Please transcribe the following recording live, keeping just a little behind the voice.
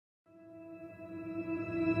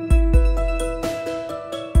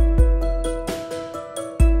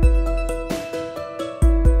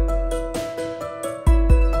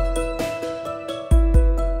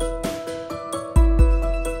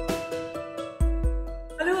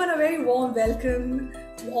warm welcome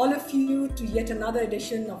to all of you to yet another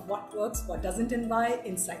edition of What Works, What Doesn't, and Why,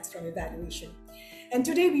 Insights from Evaluation. And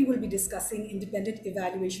today we will be discussing Independent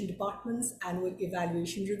Evaluation Department's Annual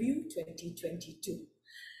Evaluation Review 2022.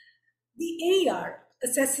 The AER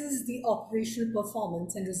assesses the operational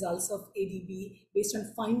performance and results of ADB based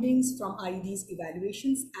on findings from IED's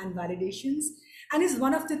evaluations and validations, and is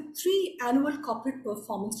one of the 3 annual corporate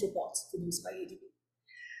performance reports produced by ADB.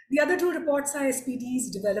 The other 2 reports are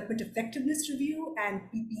SPD's Development Effectiveness Review and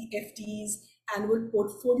PPFD's Annual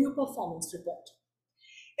Portfolio Performance Report.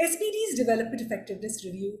 SPD's Development Effectiveness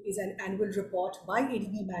Review is an annual report by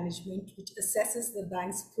ADB management which assesses the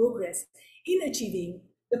bank's progress in achieving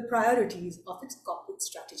the priorities of its corporate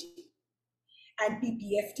strategy. And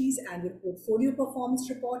PPFD's Annual Portfolio Performance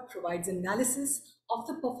Report provides analysis of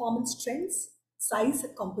the performance trends, size,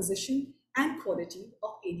 composition, and quality of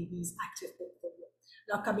ADB's active portfolio.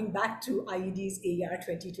 Now coming back to IED's AER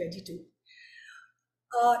 2022.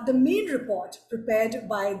 The main report prepared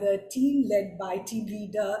by the team led by team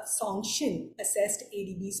leader Lu Shen assessed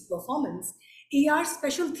ADB's performance. AER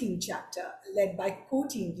special theme chapter led by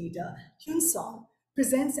co-team leader Hyun Song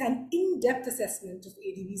presents an in-depth assessment of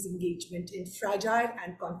ADB's engagement in fragile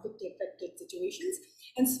and conflict-affected situations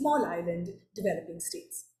and small island developing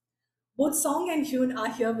states. Both Song and Hyun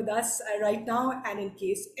are here with us right now, and in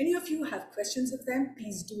case any of you have questions of them,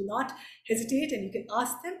 please do not hesitate, and you can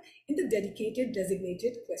ask them in the dedicated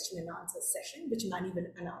designated question and answer session, which Manny will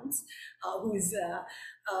announce, who is,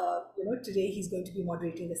 today he's going to be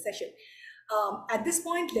moderating the session. At this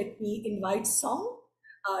point, let me invite Song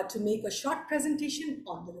to make a short presentation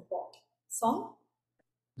on the report. Song?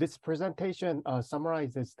 This presentation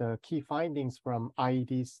summarizes the key findings from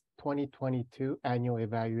IED's 2022 Annual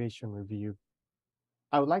Evaluation Review.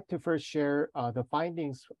 I would like to first share the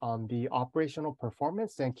findings on the operational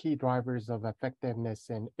performance and key drivers of effectiveness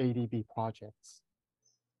in ADB projects.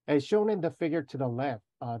 As shown in the figure to the left,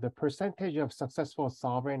 the percentage of successful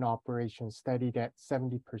sovereign operations studied at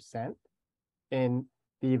 70% in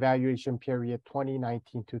the evaluation period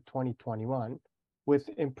 2019 to 2021, with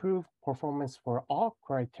improved performance for all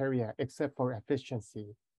criteria except for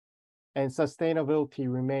efficiency. And sustainability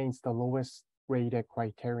remains the lowest rated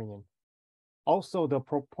criterion. Also, the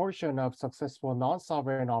proportion of successful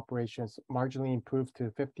non-sovereign operations marginally improved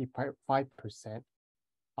to 55%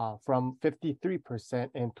 from 53%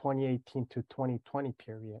 in 2018 to 2020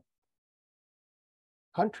 period.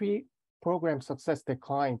 Country program success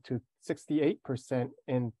declined to 68%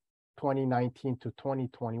 in 2019 to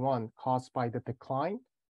 2021, caused by the decline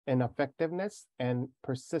in effectiveness and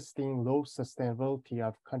persisting low sustainability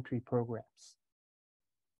of country programs.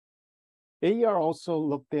 AER also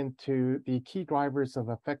looked into the key drivers of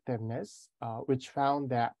effectiveness, which found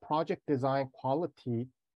that project design quality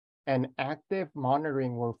and active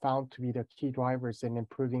monitoring were found to be the key drivers in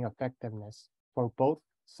improving effectiveness for both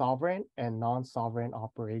sovereign and non-sovereign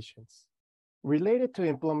operations. Related to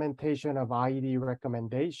implementation of IED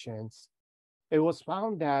recommendations, it was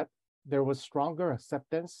found that there was stronger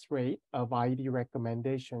acceptance rate of IED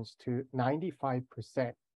recommendations to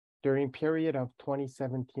 95% during period of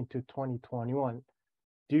 2017 to 2021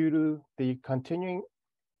 due to the continuing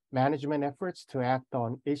management efforts to act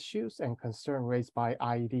on issues and concerns raised by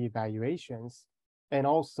IED evaluations, and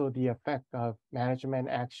also the effect of management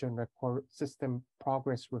action report system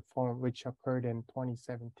progress reform, which occurred in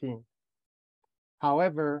 2017.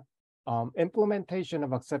 However, implementation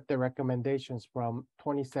of accepted recommendations from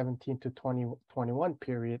 2017 to 2021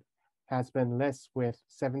 period has been less, with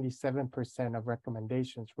 77% of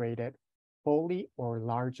recommendations rated fully or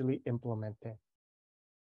largely implemented.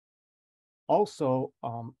 Also,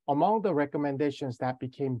 among the recommendations that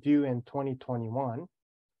became due in 2021,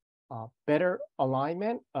 better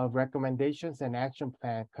alignment of recommendations and action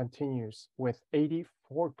plan continues with 84%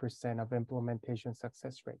 of implementation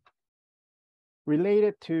success rate.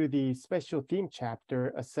 Related to the special theme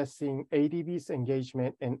chapter assessing ADB's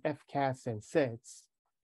engagement in FCAS and SIDS,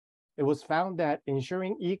 it was found that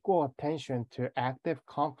ensuring equal attention to active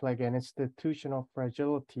conflict and institutional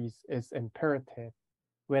fragilities is imperative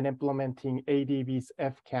when implementing ADB's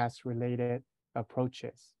FCAS-related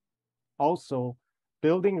approaches. Also,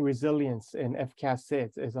 building resilience in FCAS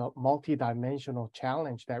SIDS is a multidimensional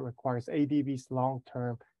challenge that requires ADB's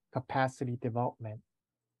long-term capacity development,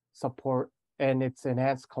 support, and its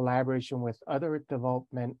enhanced collaboration with other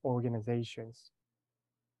development organizations.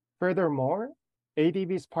 Furthermore,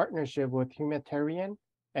 ADB's partnership with humanitarian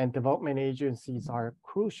and development agencies are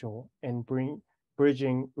crucial in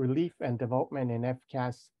bridging relief and development in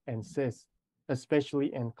FCAS and SIS,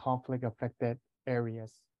 especially in conflict-affected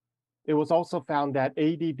areas. It was also found that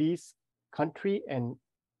ADB's country and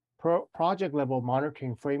project level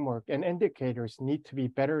monitoring framework and indicators need to be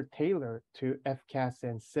better tailored to FCAS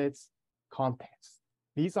and SIDS context.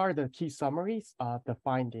 These are the key summaries of the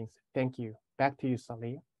findings. Thank you. Back to you,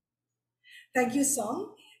 Salih. Thank you,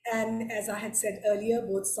 Song. And as I had said earlier,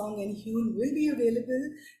 both Song and Hyun will be available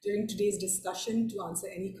during today's discussion to answer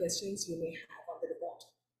any questions you may have on the report.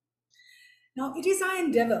 Now, it is our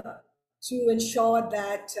endeavor to ensure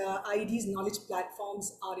that IED's knowledge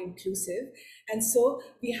platforms are inclusive. And so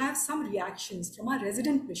we have some reactions from our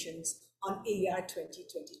resident missions on AER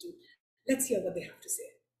 2022. Let's hear what they have to say.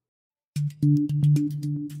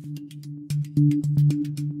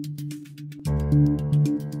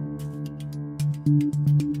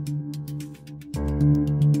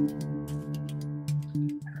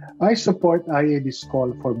 I support IED's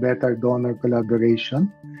call for better donor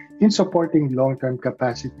collaboration in supporting long-term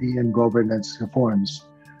capacity and governance reforms,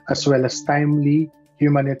 as well as timely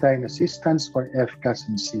humanitarian assistance for FCAS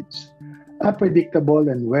and SIDS. A predictable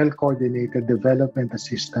and well-coordinated development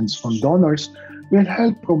assistance from donors will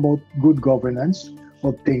help promote good governance,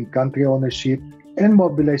 obtain country ownership, and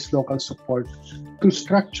mobilize local support to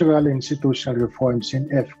structural institutional reforms in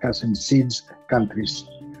FCAS and SIDS countries.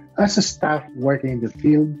 As a staff working in the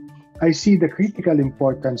field, I see the critical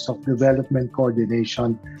importance of development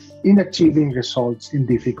coordination in achieving results in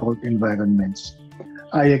difficult environments.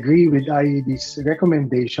 I agree with IED's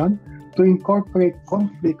recommendation to incorporate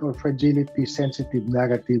conflict or fragility-sensitive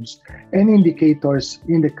narratives and indicators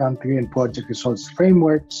in the country and project results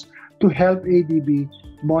frameworks to help ADB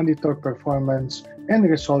monitor performance and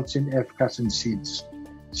results in FCAS and SIDS.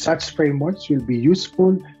 Such frameworks will be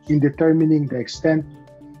useful in determining the extent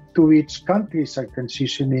to which countries are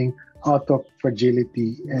transitioning out of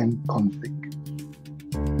fragility and conflict.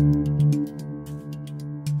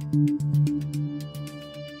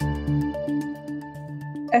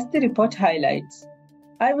 As the report highlights,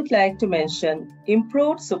 I would like to mention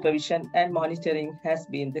improved supervision and monitoring has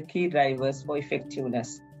been the key drivers for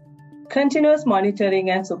effectiveness. Continuous monitoring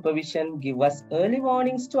and supervision give us early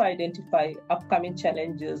warnings to identify upcoming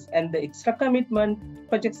challenges and the extra commitment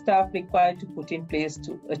project staff required to put in place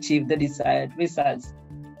to achieve the desired results.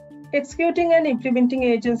 Executing and implementing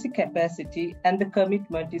agency capacity and the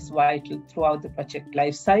commitment is vital throughout the project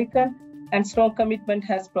life cycle, and strong commitment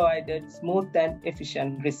has provided smooth and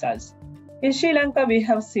efficient results. In Sri Lanka, we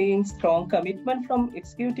have seen strong commitment from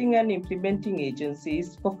executing and implementing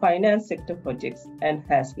agencies for finance sector projects and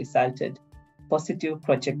has resulted positive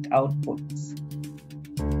project outputs.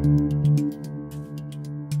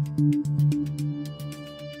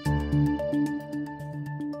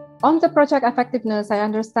 On the project effectiveness, I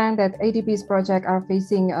understand that ADB's projects are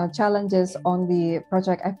facing challenges on the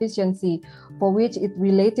project efficiency, for which it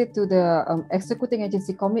related to the executing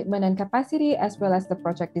agency commitment and capacity, as well as the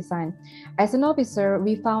project design. As an officer,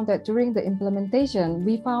 we found that during the implementation,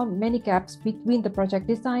 we found many gaps between the project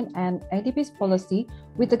design and ADB's policy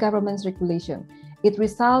with the government's regulation. It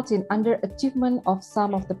results in underachievement of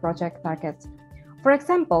some of the project targets. For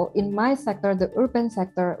example, in my sector, the urban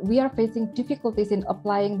sector, we are facing difficulties in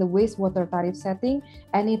applying the wastewater tariff setting,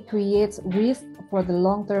 and it creates risk for the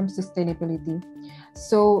long-term sustainability.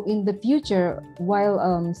 So in the future, while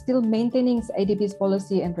still maintaining ADB's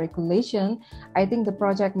policy and regulation, I think the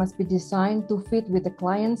project must be designed to fit with the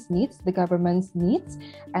client's needs, the government's needs,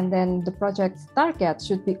 and then the project's target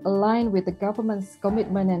should be aligned with the government's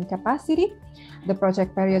commitment and capacity. The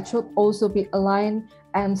project period should also be aligned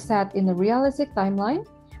and set in a realistic timeline.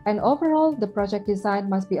 And overall, the project design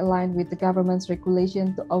must be aligned with the government's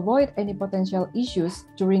regulation to avoid any potential issues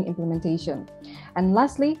during implementation. And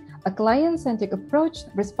lastly, a client-centric approach,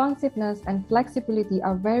 responsiveness, and flexibility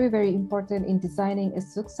are very, very important in designing a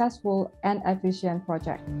successful and efficient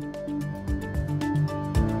project.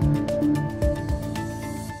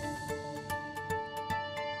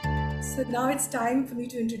 So now it's time for me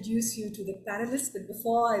to introduce you to the panelists. But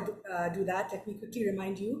before I do that, let me quickly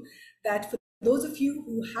remind you that for those of you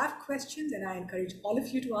who have questions, and I encourage all of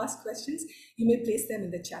you to ask questions, you may place them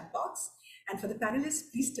in the chat box. And for the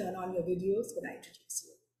panelists, please turn on your videos when I introduce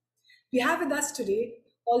you. We have with us today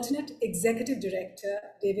Alternate Executive Director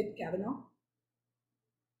David Cavanough,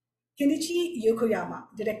 Kenichi Yokoyama,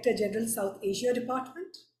 Director General South Asia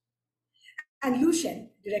Department, and Lu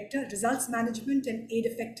Shen, Director Results Management and Aid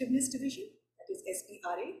Effectiveness Division, that is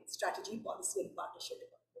SPRA, Strategy, Policy and Partnership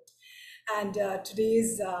Department. And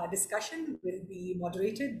today's discussion will be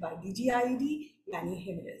moderated by DG IED, Manny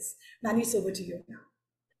Jimenez. Manny, it's over to you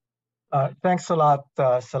now. Thanks a lot,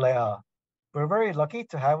 Saleha. We're very lucky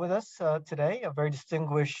to have with us today a very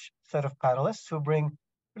distinguished set of panelists who bring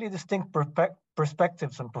really distinct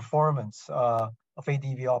perspectives on performance of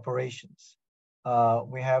ADB operations.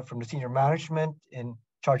 We have from the senior management in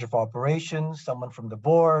charge of operations, someone from the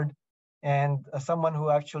board, and someone who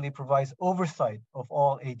actually provides oversight of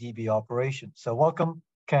all ADB operations. So welcome,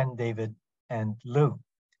 Ken, David, and Lou.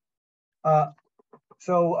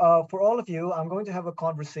 For all of you, I'm going to have a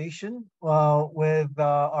conversation with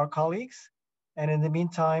our colleagues. And in the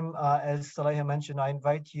meantime, as Saleha mentioned, I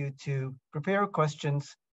invite you to prepare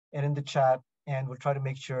questions and in the chat, and we'll try to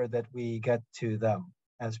make sure that we get to them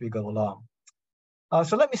as we go along.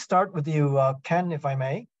 So let me start with you, Ken, if I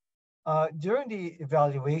may. During the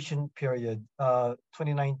evaluation period,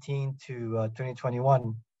 2019 to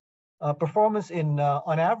 2021, performance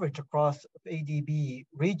on average across ADB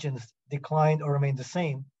regions declined or remained the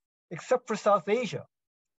same, except for South Asia,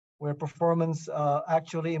 where performance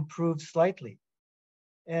actually improved slightly.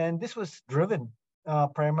 And this was driven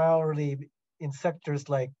primarily in sectors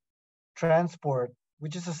like transport,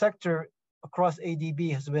 which is a sector across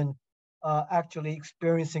ADB has been actually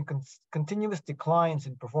experiencing continuous declines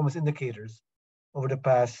in performance indicators over the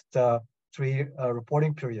past 3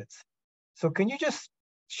 reporting periods. So can you just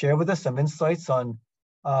share with us some insights on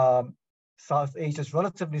South Asia's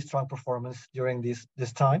relatively strong performance during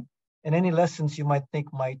this time, and any lessons you might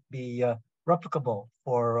think might be replicable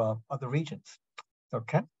for other regions? So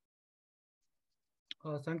Ken?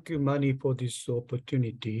 Thank you, Manny, for this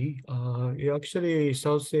opportunity. Actually,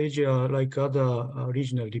 South Asia, like other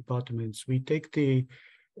regional departments, we take the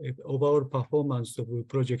overall performance of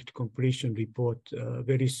project completion report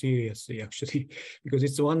very seriously, actually, because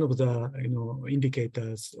it's one of the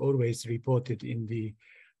indicators always reported in the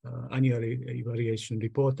annual evaluation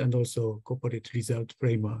report and also corporate result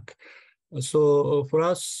framework. So for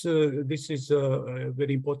us, this is a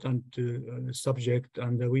very important subject,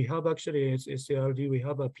 and we have actually, as SARD, we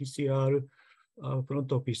have a PCR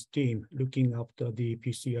front office team looking after the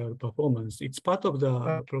PCR performance. It's part of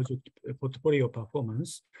the project portfolio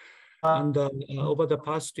performance. And over the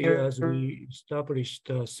past years, we established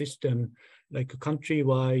a system like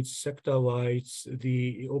country-wide, sector-wide,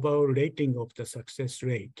 the overall rating of the success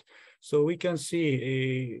rate. So we can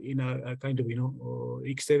see in a kind of,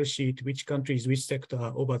 Excel sheet, which countries, which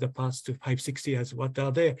sector over the past 5-6 years, what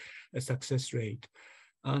are their success rate.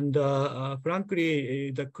 And frankly,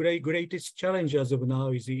 the greatest challenge as of now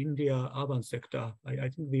is the India urban sector. I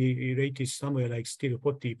think the rate is somewhere like still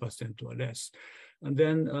 40% or less. And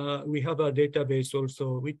then we have a database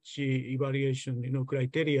also which evaluation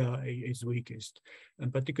criteria is weakest.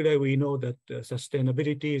 And particularly we know that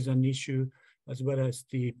sustainability is an issue as well as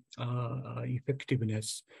the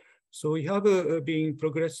effectiveness. So we have been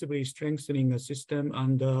progressively strengthening a system,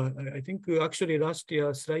 and I think actually last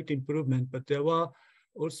year slight improvement, but there were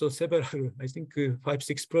also several, I think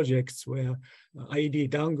 5-6 projects where IED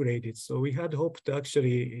downgraded. So we had hoped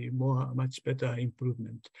actually much better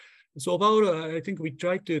improvement. So overall, I think we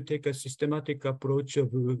try to take a systematic approach of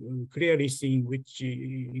clearly seeing which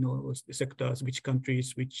sectors, which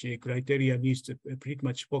countries, which criteria needs to pretty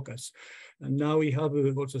much focus. And now we have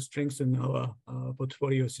also strengthened our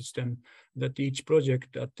portfolio system that each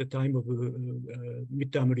project at the time of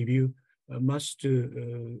midterm review must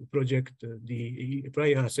project the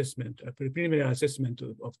prior assessment, preliminary assessment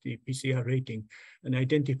of the PCR rating, and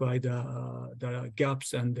identify the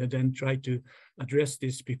gaps, and then try to address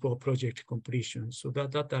this before project completion. So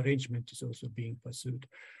that arrangement is also being pursued.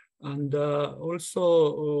 And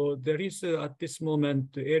also there is at this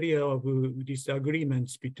moment the area of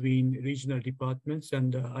disagreements between regional departments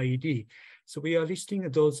and IED. So we are listing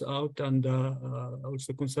those out and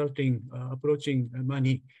also consulting, approaching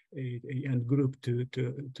Manny and group to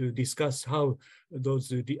discuss how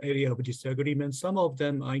the area of disagreement. Some of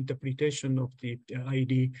them are interpretation of the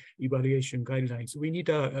IED evaluation guidelines. We need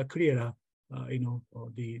a clearer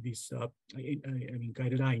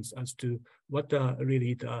guidelines as to what are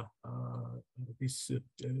really the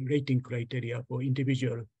rating criteria for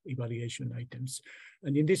individual evaluation items.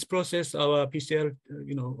 And in this process, our PCR,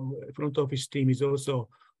 front office team is also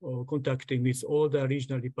contacting with all the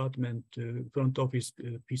regional department front office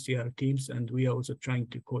PCR teams, and we are also trying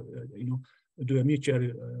to, do a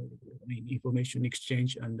mutual information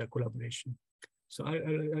exchange and collaboration. So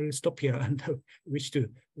I'll stop here and wish to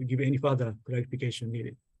give any further clarification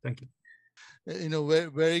needed. Thank you.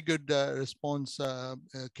 Very good response,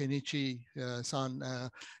 Kenichi-san.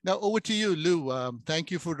 Now over to you, Lou.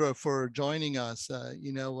 Thank you for joining us.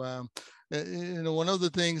 One of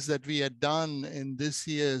the things that we had done in this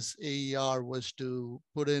year's AER was to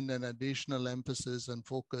put in an additional emphasis and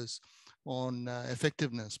focus on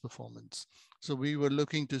effectiveness performance. So we were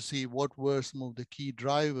looking to see what were some of the key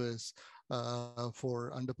drivers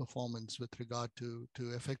for underperformance with regard to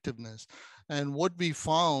effectiveness. And what we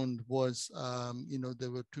found was,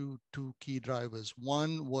 there were two key drivers.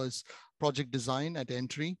 One was project design at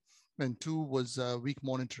entry, and two was weak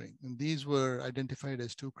monitoring. And these were identified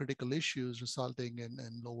as two critical issues resulting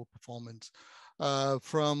in lower performance.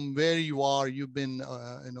 From where you are, you've been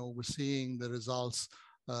overseeing the results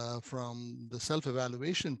from the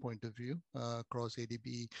self-evaluation point of view across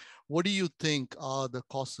ADB. What do you think are the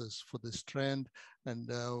causes for this trend, and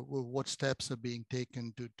what steps are being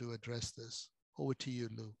taken to address this? Over to you,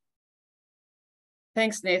 Lu.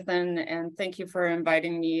 Thanks, Nathan, and thank you for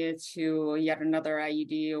inviting me to yet another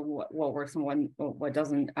IED, what works and what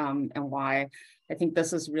doesn't, and why. I think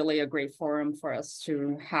this is really a great forum for us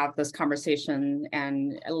to have this conversation.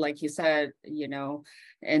 And like you said,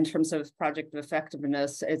 in terms of project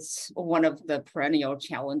effectiveness, it's one of the perennial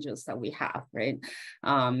challenges that we have, right?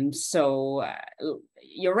 So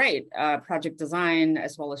you're right, project design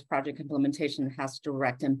as well as project implementation has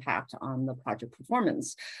direct impact on the project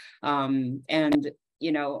performance. And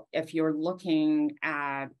if you're looking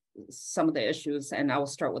at some of the issues, and I will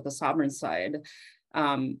start with the sovereign side,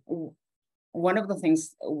 one of the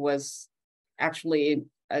things was actually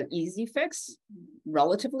an easy fix,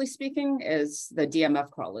 relatively speaking, is the DMF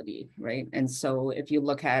quality, right? And so if you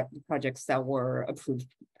look at the projects that were approved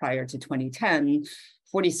prior to 2010,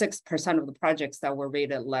 46% of the projects that were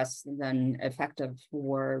rated less than effective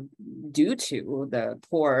were due to the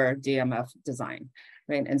poor DMF design,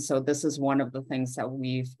 right? And so this is one of the things that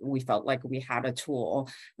we felt like we had a tool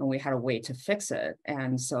and we had a way to fix it.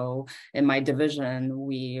 And so in my division,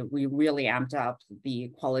 we really amped up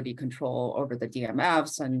the quality control over the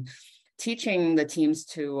DMFs and teaching the teams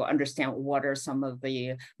to understand what are some of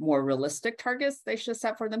the more realistic targets they should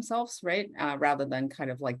set for themselves, right? Rather than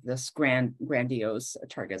kind of like this grandiose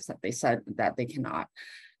targets that they said that they cannot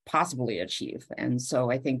possibly achieve. And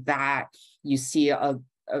so I think that you see a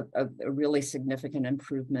really significant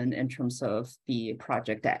improvement in terms of the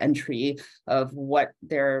project at entry of what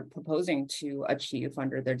they're proposing to achieve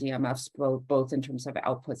under their DMFs, both in terms of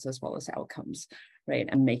outputs as well as outcomes, right?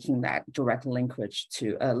 And making that direct linkage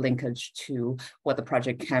to what the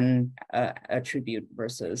project can attribute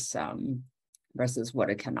versus what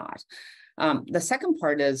it cannot. The second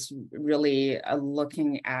part is really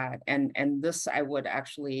looking at, and this I would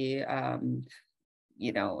actually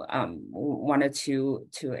wanted to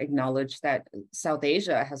acknowledge that South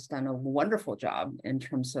Asia has done a wonderful job in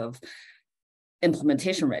terms of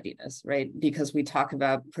implementation readiness, right? Because we talk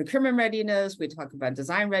about procurement readiness, we talk about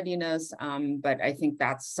design readiness, but I think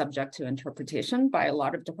that's subject to interpretation by a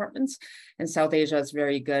lot of departments. And South Asia is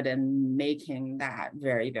very good in making that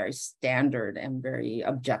very, very standard and very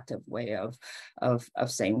objective way of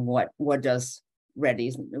saying what does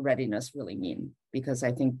readiness really mean, because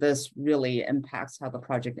I think this really impacts how the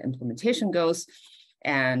project implementation goes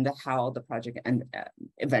and how the project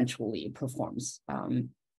eventually performs.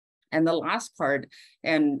 And the last part,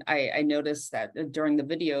 and I noticed that during the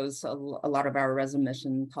videos, a lot of our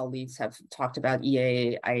resolution colleagues have talked about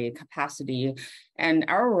EAIA capacity, and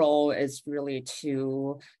our role is really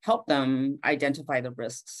to help them identify the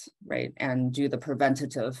risks, right, and do the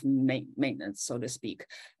preventative maintenance, so to speak,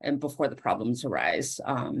 and before the problems arise,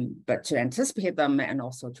 but to anticipate them and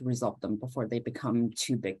also to resolve them before they become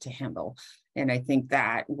too big to handle. And I think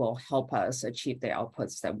that will help us achieve the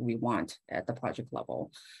outputs that we want at the project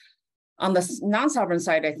level. On the non-sovereign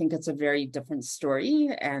side, I think it's a very different story.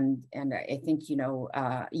 And I think,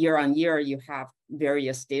 year on year, you have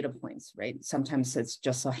various data points, right? Sometimes it's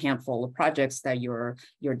just a handful of projects that you're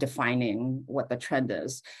defining what the trend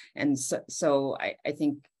is. And so I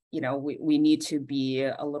think, we need to be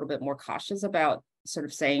a little bit more cautious about sort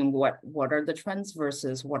of saying what are the trends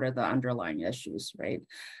versus what are the underlying issues, right?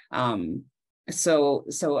 So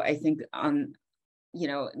I think on,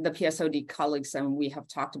 the PSOD colleagues, and we have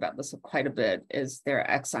talked about this quite a bit, is their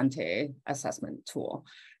ex-ante assessment tool,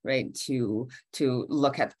 right? To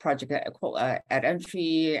look at the project at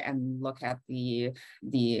entry and look at the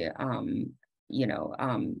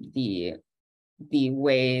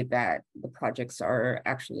way that the projects are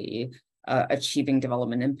actually achieving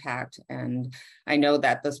development impact. And I know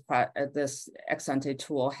that this ex-ante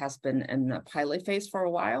tool has been in a pilot phase for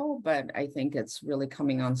a while, but I think it's really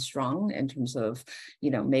coming on strong in terms of,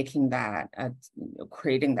 making that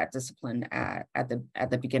creating that discipline at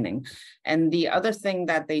the beginning. And the other thing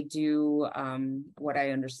that they do, what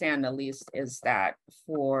I understand at least, is that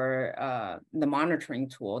for the monitoring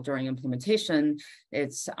tool during implementation,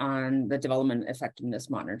 it's on the development effectiveness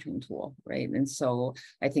monitoring tool, right? And so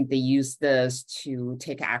I think they use this to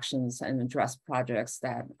take actions and address projects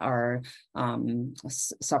that are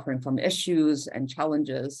suffering from issues and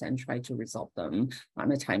challenges and try to resolve them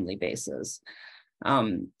on a timely basis.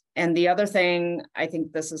 And the other thing, I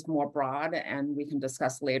think this is more broad and we can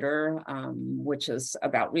discuss later, which is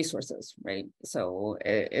about resources, right? So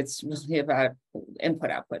it's really about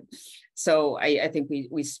input output. So I think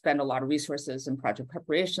we spend a lot of resources in project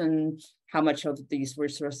preparation. How much of these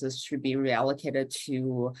resources should be reallocated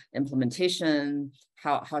to implementation?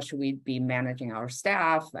 How should we be managing our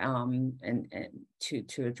staff and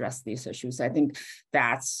to address these issues? I think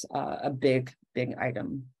that's a big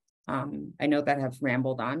item. I know that I've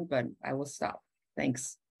rambled on, but I will stop.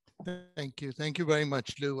 Thanks. Thank you. Thank you very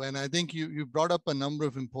much, Lou. And I think you brought up a number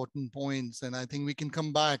of important points, and I think we can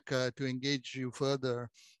come back to engage you further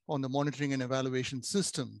on the monitoring and evaluation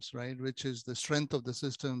systems, right? Which is the strength of the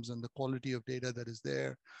systems and the quality of data that is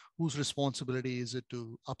there. Whose responsibility is it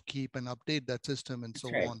to upkeep and update that system and so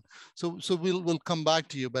on? So we'll come back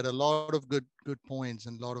to you, but a lot of good points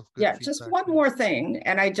and a lot of good feedback. Just one more thing,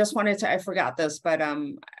 and I just wanted to, I forgot this, but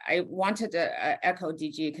I wanted to echo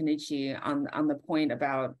DG Kenichi on the point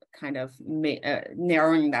about kind of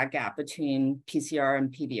narrowing that gap between PCR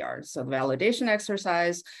and PBR. So the validation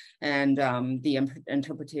exercise and the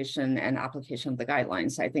interpretation and application of the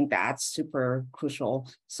guidelines. I think that's super crucial.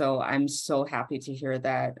 So I'm so happy to hear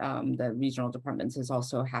that the regional departments is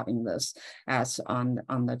also having this as on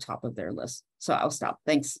the top of their list. So I'll stop.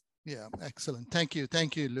 Thanks. Yeah, excellent. Thank you,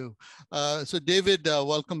 Lou. So David,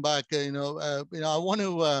 welcome back. I want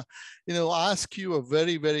to ask you a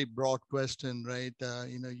very, very broad question, right?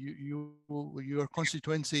 Your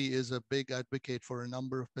constituency is a big advocate for a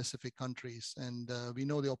number of Pacific countries, and we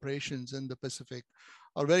know the operations in the Pacific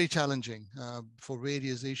are very challenging for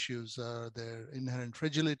various issues, their inherent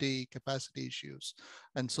fragility, capacity issues,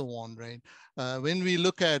 and so on, right? When we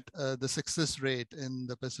look at the success rate in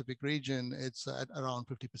the Pacific region, it's at around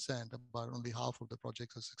 50%, about only half of the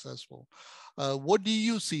projects are successful. What do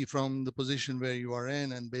you see from the position where you are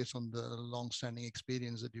in, and based on the long-standing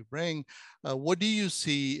experience that you bring, what do you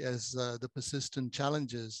see as the persistent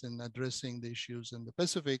challenges in addressing the issues in the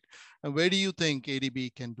Pacific, and where do you think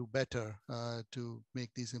ADB can do better to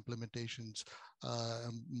make these implementations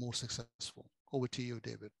more successful? Over to you,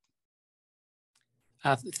 David.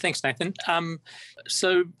 Thanks, Nathan.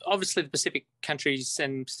 So obviously the Pacific countries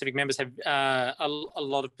and Pacific members have a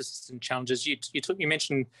lot of persistent challenges. You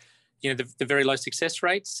mentioned, the very low success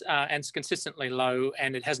rates, and it's consistently low,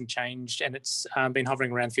 and it hasn't changed, and it's been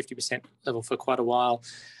hovering around 50% level for quite a while.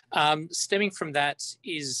 Stemming from that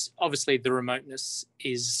is obviously the remoteness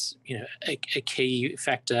is, a key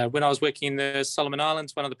factor. When I was working in the Solomon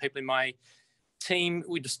Islands, one of the people in my team,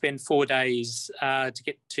 we'd spend 4 days to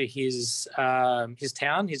get to his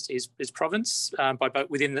town, his province, by boat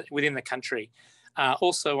within the country.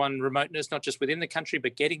 Also on remoteness, not just within the country,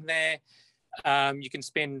 but getting there. You can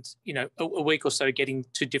spend, a week or so getting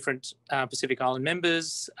to different Pacific Island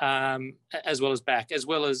members, as well as back, as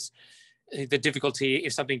well as the difficulty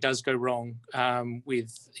if something does go wrong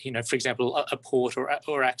with, for example, a port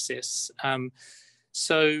or access.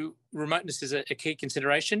 So remoteness is a key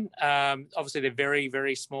consideration. Obviously, they're very,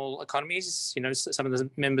 very small economies. Some of the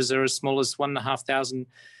members are as small as 1,500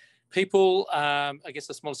 people. I guess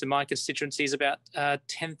the smallest in my constituency is about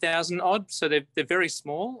 10,000 odd. So they're very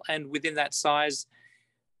small, and within that size,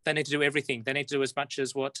 they need to do everything. They need to do as much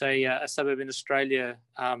as what a suburb in Australia,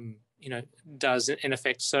 does in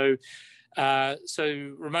effect. So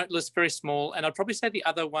remoteness, very small. And I'd probably say the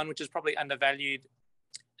other one, which is probably undervalued,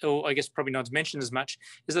 or I guess probably not mentioned as much,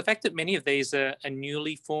 is the fact that many of these are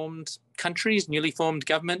newly formed countries, newly formed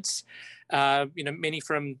governments, many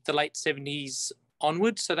from the late 70s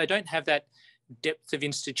onwards. So they don't have that depth of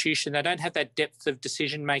institution. They don't have that depth of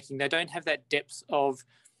decision making. They don't have that depth of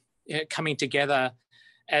coming together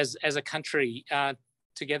as a country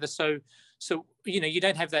together. So you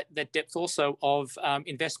don't have that depth also of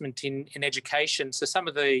investment in education. So some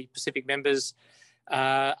of the Pacific members,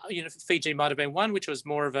 Fiji might have been one, which was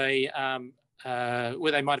more of a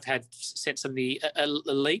where they might have sent some of the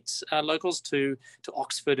elite locals to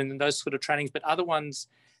Oxford and those sort of trainings, but other ones,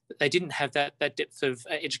 they didn't have that depth of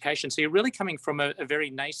education. So you're really coming from a very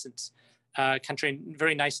nascent country and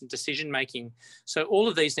very nascent decision making. So all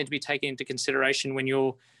of these need to be taken into consideration when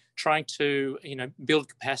you're trying to build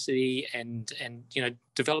capacity and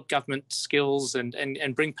develop government skills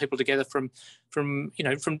and bring people together from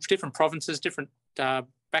different provinces, different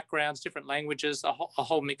backgrounds, different languages, a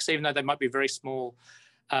whole mix. Even though they might be very small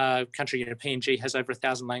country, PNG has over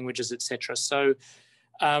 1,000 languages, etc. So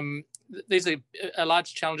these are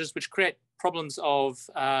large challenges which create problems of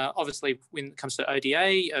obviously when it comes to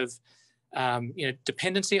ODA of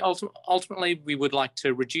dependency. Ultimately, we would like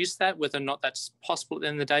to reduce that. Whether or not that's possible at the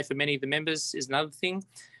end of the day for many of the members is another thing.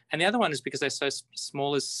 And the other one is because they're so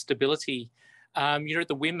small is stability. You're at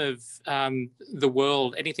the whim of the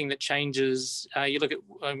world. Anything that changes, you look at.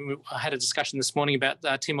 I had a discussion this morning about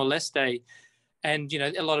Timor-Leste, and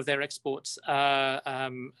a lot of their exports are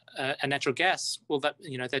natural gas. Well,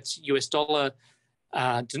 that's US dollar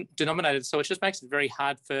denominated, so it just makes it very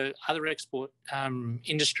hard for other export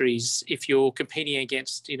industries if you're competing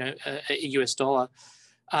against a US dollar.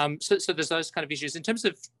 So there's those kind of issues. In terms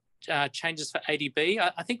of changes for ADB,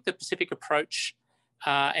 I think the Pacific approach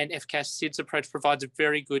and FCAS SIDS approach provides a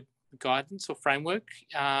very good guidance or framework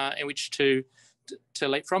in which to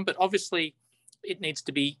leap from. But obviously, it needs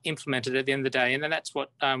to be implemented at the end of the day, and then that's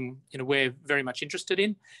what we're very much interested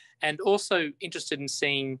in, and also interested in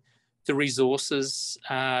seeing the resources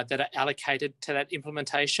that are allocated to that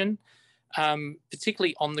implementation,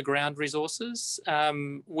 particularly on the ground resources.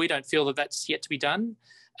 We don't feel that that's yet to be done.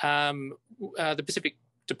 The Pacific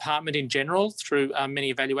Department in general, through many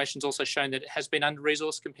evaluations, also shown that it has been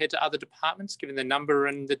under-resourced compared to other departments, given the number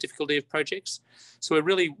and the difficulty of projects. So we're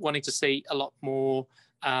really wanting to see a lot more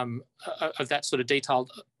of that sort of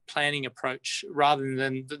detailed planning approach rather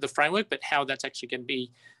than the framework, but how that's actually going to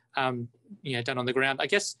be done on the ground. I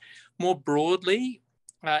guess more broadly,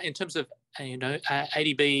 in terms of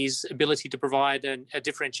ADB's ability to provide a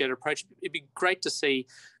differentiated approach, it'd be great to see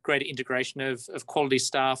greater integration of quality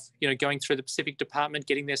staff, going through the Pacific Department,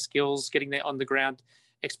 getting their skills, getting their on-the-ground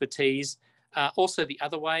expertise. Also the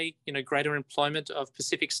other way, greater employment of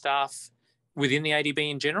Pacific staff within the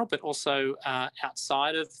ADB in general, but also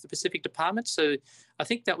outside of the Pacific Department. So I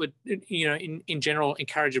think that would, in general,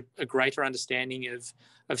 encourage a greater understanding of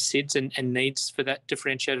SIDS and needs for that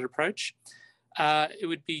differentiated approach. It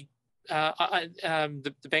would be,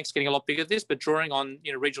 the bank's getting a lot bigger at this, but drawing on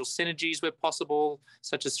regional synergies where possible,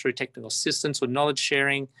 such as through technical assistance or knowledge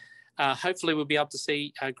sharing. Hopefully we'll be able to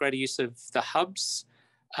see a greater use of the hubs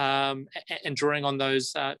and drawing on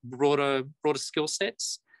those broader skill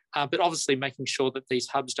sets. But obviously making sure that these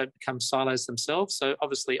hubs don't become silos themselves. So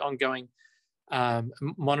obviously ongoing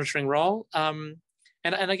monitoring role.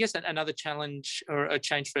 And I guess another challenge or a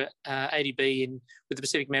change for ADB with the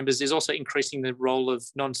Pacific members is also increasing the role of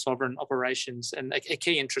non-sovereign operations, and a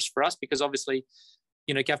key interest for us, because obviously,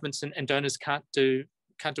 governments and donors can't do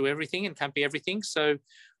everything and can't be everything. So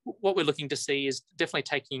what we're looking to see is definitely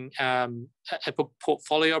taking a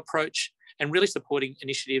portfolio approach and really supporting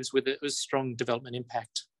initiatives with a strong development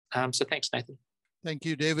impact. So thanks, Nathan. Thank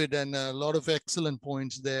you, David, and a lot of excellent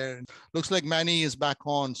points there. Looks like Manny is back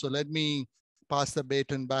on, so let me pass the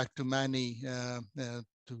baton back to Manny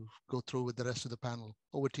to go through with the rest of the panel.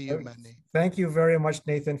 Over to you, Manny. Thank you very much,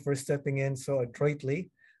 Nathan, for stepping in so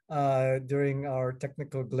adroitly during our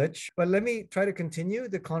technical glitch. But let me try to continue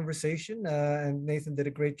the conversation, and Nathan did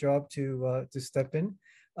a great job to step in.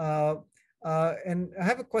 And I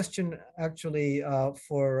have a question actually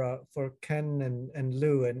for Ken and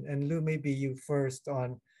Lu, and Lu, maybe you first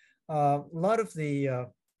on a lot of the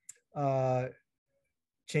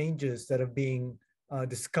changes that are being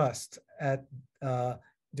discussed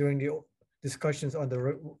during the discussions on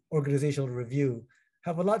the organizational review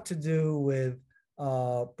have a lot to do with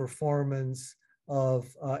performance of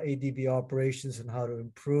ADB operations and how to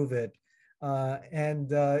improve it.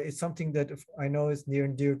 And it's something that I know is near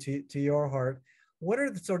and dear to your heart. What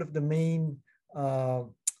are the main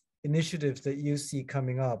initiatives that you see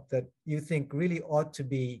coming up that you think really ought to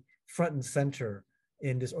be front and center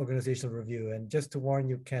in this organizational review? And just to warn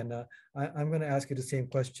you, Ken, I'm going to ask you the same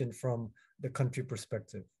question from the country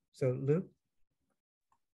perspective. So, Lu?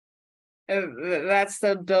 That's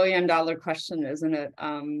the billion-dollar question, isn't it?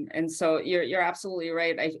 And so you're absolutely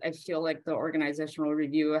right. I feel like the organizational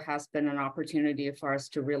review has been an opportunity for us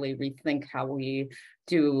to really rethink how we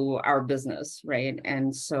do our business, right?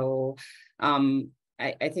 And so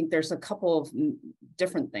I think there's a couple of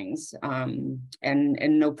different things, and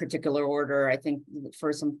in no particular order. I think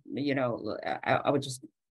for some, I would just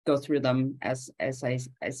go through them as I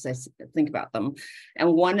think about them.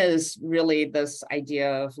 And one is really this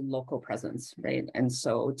idea of local presence, right? And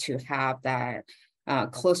so to have that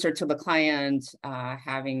closer to the client,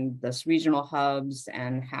 having this regional hubs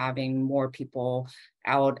and having more people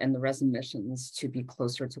out in the resident missions to be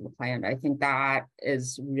closer to the client. I think that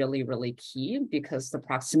is really, really key, because the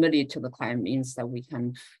proximity to the client means that we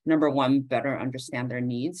can, number one, better understand their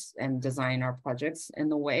needs and design our projects in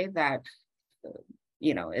the way that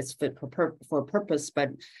it's fit for purpose, but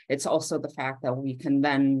it's also the fact that we can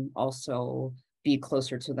then also be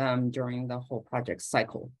closer to them during the whole project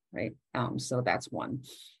cycle, right? So that's one.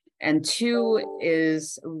 And two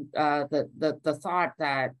is the thought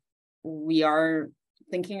that we are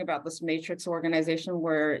thinking about this matrix organization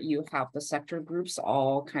where you have the sector groups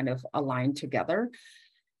all kind of aligned together.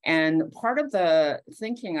 And part of the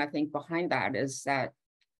thinking, I think, behind that is that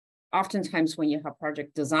oftentimes when you have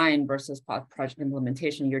project design versus project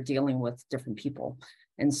implementation, you're dealing with different people.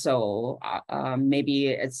 And so maybe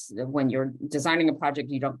it's when you're designing a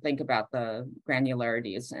project, you don't think about the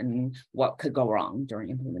granularities and what could go wrong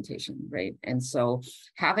during implementation, right? And so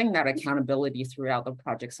having that accountability throughout the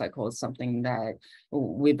project cycle is something that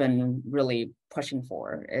we've been really pushing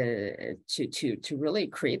for, to really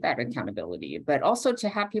create that accountability, but also to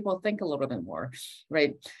have people think a little bit more,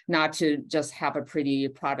 right? Not to just have a pretty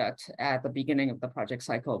product at the beginning of the project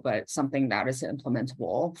cycle, but something that is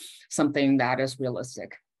implementable, something that is realistic.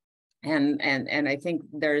 And I think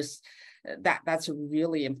that's a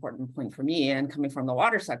really important point for me. And coming from the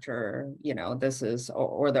water sector, this is,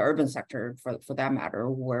 or the urban sector for that matter,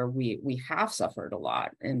 where we have suffered a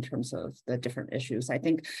lot in terms of the different issues. I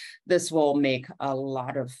think this will make a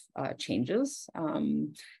lot of changes,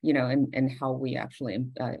 in how we actually,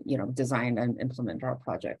 design and implement our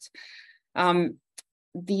projects.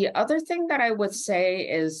 The other thing that I would say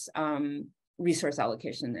is resource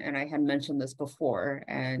allocation, and I had mentioned this before,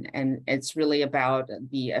 and it's really about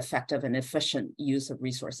the effective and efficient use of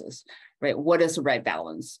resources, right? What is the right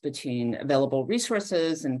balance between available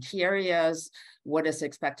resources and key areas? What is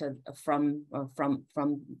expected from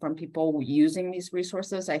people using these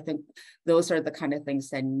resources? I think those are the kind of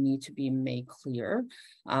things that need to be made clear,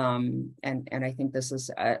 and I think this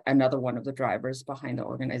is another one of the drivers behind the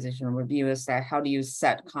organizational review, is that how do you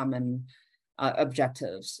set common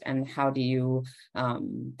objectives, and how do you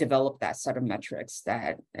develop that set of metrics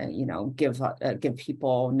that give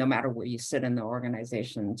people, no matter where you sit in the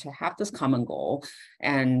organization, to have this common goal,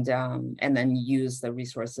 and then use the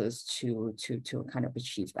resources to kind of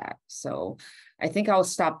achieve that. So I think I'll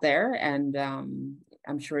stop there, and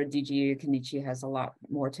I'm sure DG Kenichi has a lot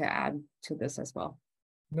more to add to this as well.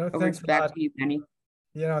 No, thanks a lot. Back to you, Penny.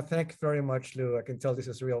 Thanks very much, Lou. I can tell this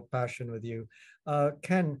is real passion with you.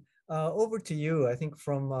 Ken, over to you. I think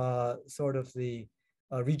from sort of the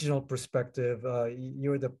regional perspective,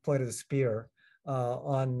 you're the point of the spear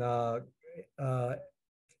on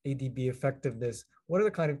ADB effectiveness. What are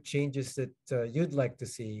the kind of changes that you'd like to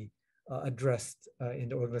see addressed in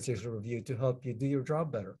the organizational review to help you do your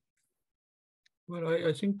job better? Well,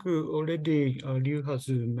 I think already Liu has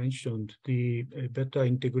mentioned the better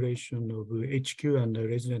integration of HQ and the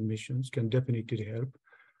resident missions can definitely help.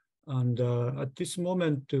 And at this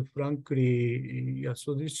moment, frankly,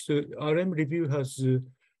 so this RM review has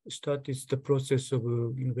started the process of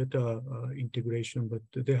better integration, but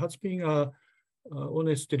there has been,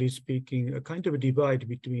 honestly speaking, a kind of a divide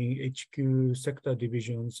between HQ sector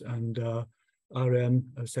divisions and RM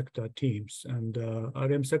sector teams. And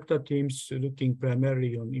RM sector teams looking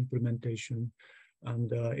primarily on implementation,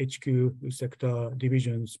 and HQ sector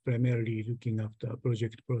divisions primarily looking after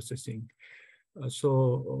project processing.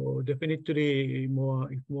 So definitely more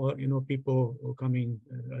people coming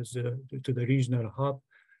to the regional hub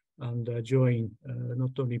and join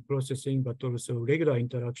not only processing but also regular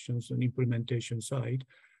interactions on implementation side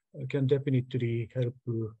can definitely help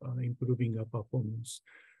improving our performance.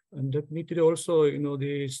 And definitely also,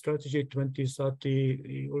 the strategy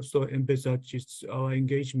 2030 also envisages our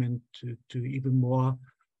engagement to even more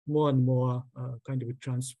and more kind of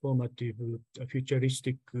transformative,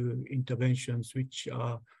 futuristic interventions, which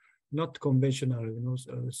are not conventional,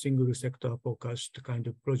 single sector focused kind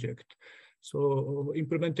of project. So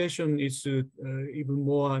implementation is even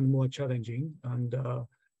more and more challenging, and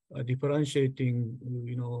differentiating,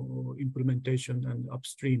 implementation and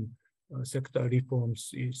upstream sector reforms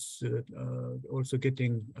is also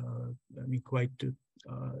getting, quite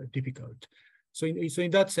difficult. So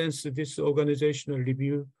in that sense, this organizational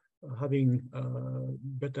review, having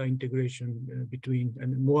better integration between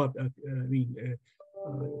and more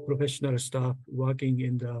professional staff working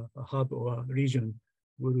in the hub or region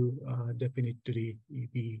will definitely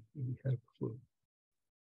be helpful.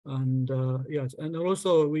 And yes, and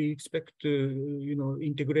also we expect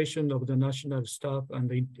integration of the national staff and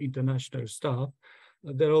the international staff.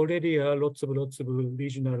 There are already lots of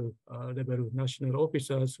regional level national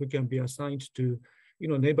officers who can be assigned to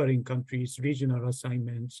neighboring countries, regional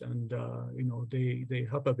assignments, and they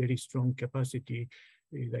have a very strong capacity.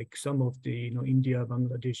 Like some of the India,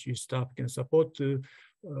 Bangladeshi staff can support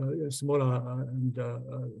smaller and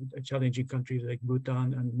challenging countries like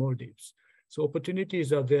Bhutan and Maldives. So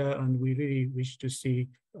opportunities are there, and we really wish to see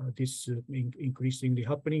this increasingly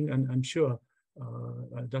happening, and I'm sure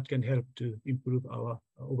that can help to improve our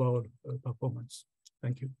overall performance.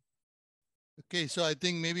 Thank you. Okay, so I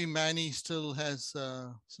think maybe Manny still has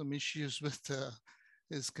some issues with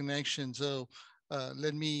his connection. So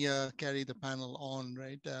let me carry the panel on,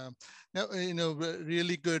 right? Now,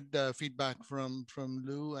 really good feedback from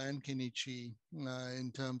Lu and Kenichi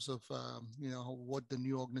in terms of, what the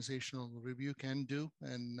new organizational review can do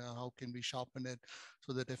and how can we sharpen it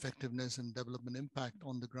so that effectiveness and development impact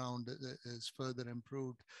on the ground is further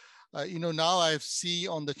improved. Now I see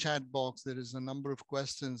on the chat box, there is a number of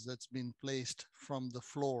questions that's been placed from the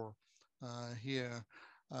floor here.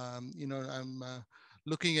 I'm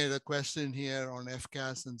looking at a question here on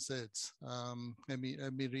FCAS and SIDS. Let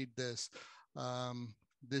me read this.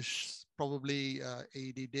 This probably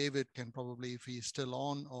AED David can probably, if he's still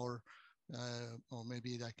on, or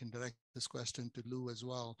maybe I can direct this question to Lu as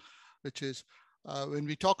well, which is, when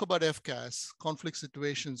we talk about FCAS, conflict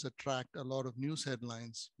situations attract a lot of news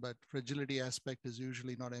headlines, but fragility aspect is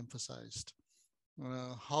usually not emphasized.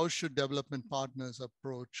 How should development partners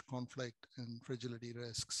approach conflict and fragility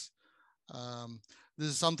risks? This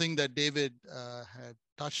is something that David had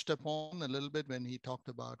touched upon a little bit when he talked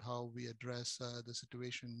about how we address the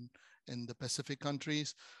situation in the Pacific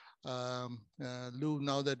countries. Lu,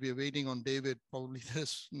 now that we're waiting on David, probably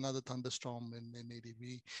there's another thunderstorm in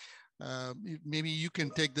ADB. Maybe you can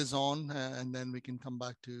take this on and then we can come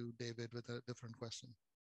back to David with a different question.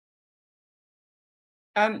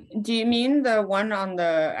 Do you mean the one on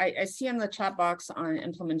the, I see in the chat box on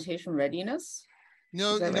implementation readiness?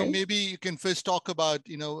 No, right? Maybe you can first talk about,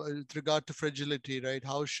 with regard to fragility, right?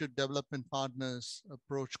 How should development partners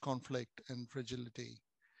approach conflict and fragility?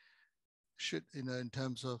 In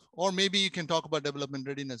terms of, or maybe you can talk about development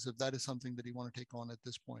readiness if that is something that you want to take on at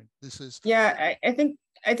this point. This is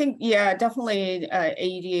I think yeah, definitely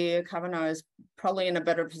AED Cavanough is probably in a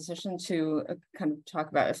better position to kind of talk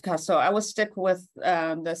about FCAS. So I will stick with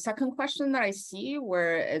the second question that I see,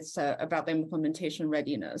 where it's about the implementation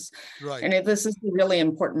readiness. Right. And this is a really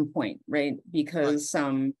important point, right? Because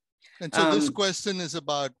right. And so this question is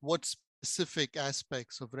about what specific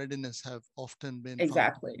aspects of readiness have often been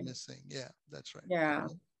missing. Yeah, that's right. Yeah.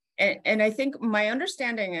 And I think my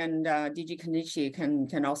understanding, and DG Kenichi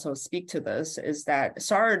can also speak to this, is that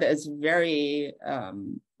SARD is very,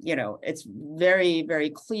 it's very,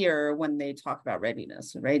 very clear when they talk about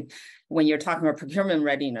readiness, right? When you're talking about procurement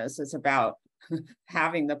readiness, it's about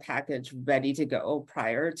having the package ready to go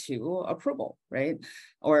prior to approval, right?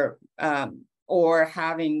 Or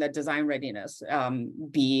having the design readiness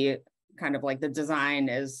be kind of like the design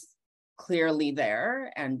is clearly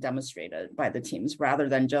there and demonstrated by the teams, rather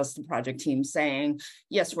than just the project team saying,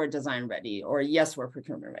 yes, we're design ready, or yes, we're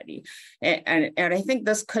procurement ready. And I think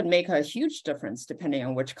this could make a huge difference depending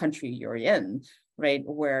on which country you're in, right?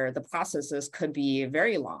 Where the processes could be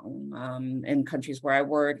very long. In countries where I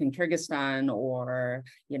work, in Kyrgyzstan or,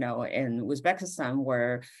 in Uzbekistan,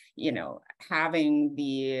 where, having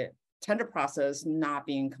the tender process not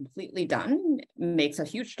being completely done makes a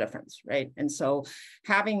huge difference, right? And so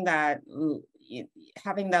having that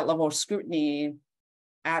level of scrutiny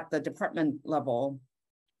at the department level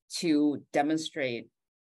to demonstrate,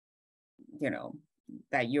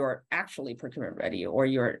 that you're actually procurement ready or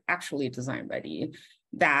you're actually design ready,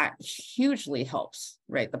 that hugely helps,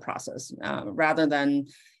 right, the process, rather than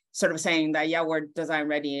sort of saying that, yeah, we're design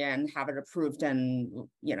ready and have it approved and,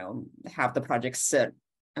 have the project sit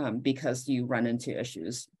because you run into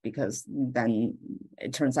issues, because then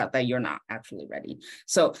it turns out that you're not actually ready.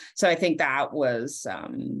 So I think that was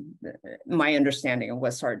my understanding of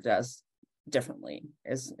what SARD does differently,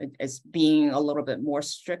 is being a little bit more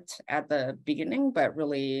strict at the beginning, but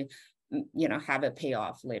really, have it pay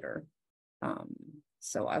off later.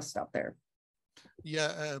 So I'll stop there.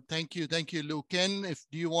 Yeah, thank you, Lu. Ken,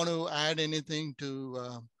 do you want to add anything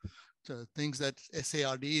to things that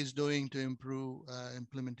SARD is doing to improve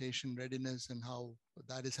implementation readiness and how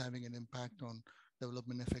that is having an impact on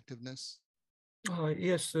development effectiveness?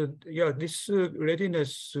 Yes, this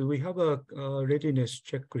readiness, we have a readiness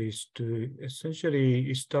checklist essentially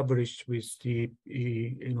established with the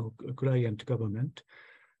client government.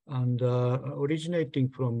 And originating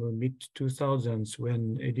from mid-2000s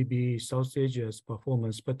when ADB South Asia's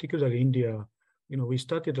performance, particularly India, we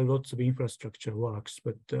started a lot of infrastructure works,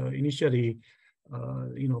 but initially,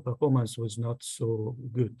 performance was not so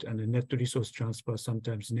good and the net resource transfer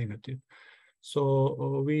sometimes negative.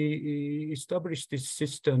 So we established this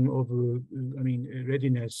system of,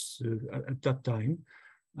 readiness at that time.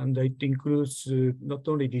 And it includes not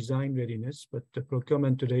only design readiness, but the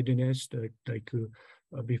procurement readiness,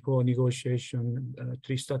 before negotiation, at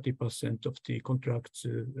least 30% of the contracts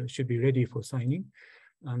should be ready for signing.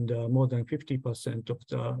 And more than 50% of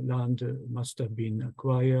the land must have been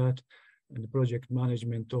acquired. And the project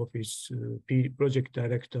management office, project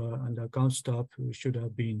director and account staff should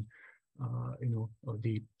have been,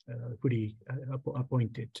 fully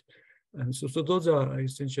appointed. And so those are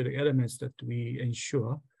essentially elements that we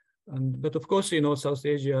ensure. But of course, South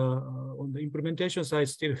Asia on the implementation side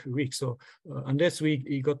still weak. So unless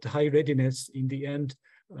we got high readiness in the end,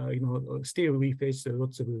 still we face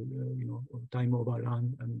lots of time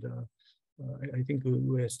overrun, and I think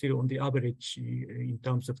we're still on the average in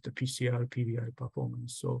terms of the PCR, PBI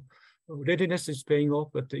performance. So readiness is paying off,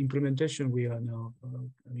 but the implementation we are now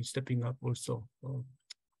stepping up also for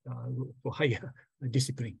higher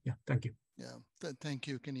discipline. Yeah, thank you. Yeah, thank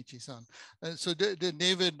you, Kenichi-san. So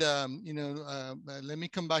David, let me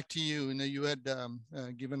come back to you. You had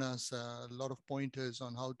given us a lot of pointers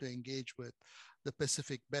on how to engage with the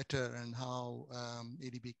Pacific better and how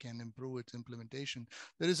ADB can improve its implementation.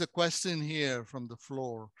 There is a question here from the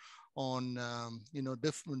floor on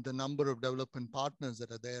the number of development partners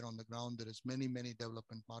that are there on the ground. There is many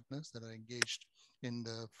development partners that are engaged in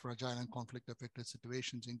the fragile and conflict affected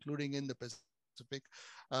situations, including in the Pacific.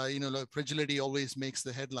 Fragility always makes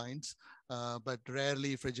the headlines, but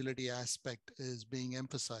rarely fragility aspect is being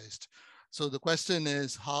emphasized. So the question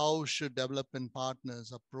is, how should development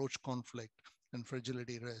partners approach conflict and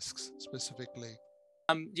fragility risks specifically?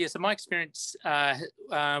 So my experience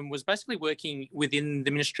was basically working within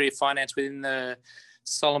the Ministry of Finance, within the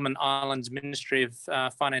Solomon Islands Ministry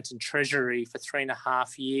of Finance and Treasury for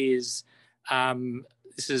 3.5 years.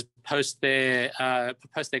 This is post their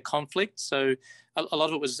conflict. So a lot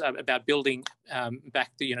of it was about building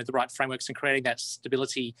back the right frameworks and creating that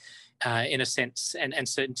stability in a sense and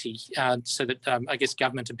certainty, so that I guess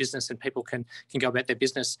government and business and people can go about their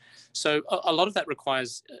business. So a lot of that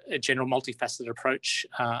requires a general multifaceted approach.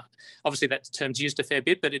 Obviously that term's used a fair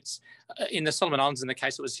bit, but it's in the Solomon Islands in the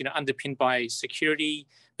case it was underpinned by security,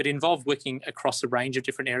 but involved working across a range of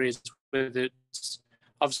different areas, whether it's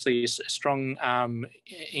obviously a strong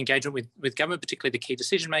engagement with government, particularly the key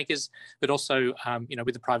decision makers, but also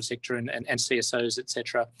with the private sector and CSOs,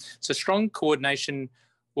 etc. So strong coordination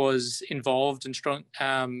was involved and strong,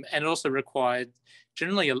 and it also required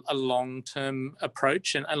generally a long-term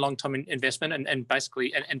approach and a long-term investment and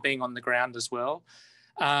basically and being on the ground as well.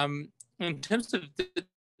 In terms of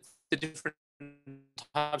the different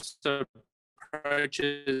types of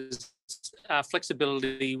approaches,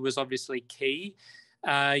 flexibility was obviously key.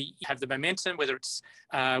 You have the momentum, whether it's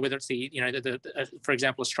the for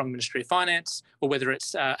example, a strong Ministry of Finance, or whether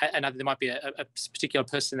it's another, there might be a particular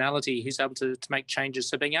personality who's able to make changes.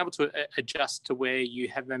 So being able to adjust to where you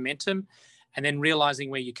have momentum, and then realizing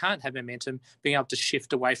where you can't have momentum, being able to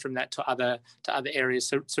shift away from that to other areas.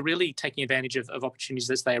 So really taking advantage of opportunities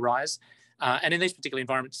as they arise. And in these particular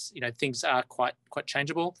environments, things are quite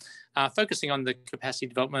changeable. Focusing on the capacity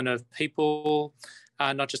development of people.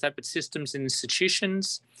 Not just that, but systems and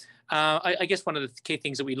institutions. I guess one of the key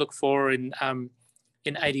things that we look for in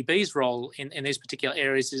ADB's role in these particular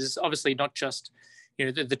areas is obviously not just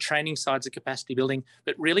the training sides of capacity building,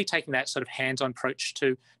 but really taking that sort of hands-on approach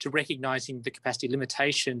to recognising the capacity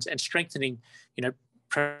limitations and strengthening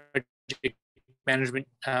project management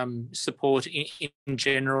support in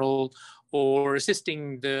general, or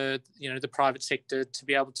assisting the private sector to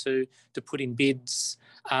be able to put in bids,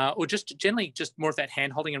 or just generally just more of that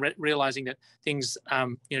hand holding and realizing that things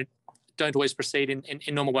don't always proceed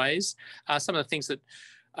in normal ways. Some of the things that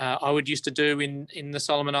I would used to do in the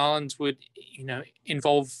Solomon Islands would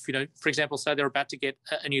involve for example, say they're about to get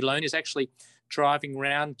a new loan, is actually driving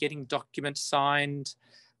around getting documents signed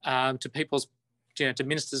to people's to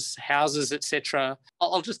ministers' houses, etc.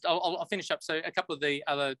 I'll finish up. So a couple of the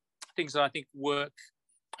other things that I think work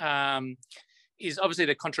is obviously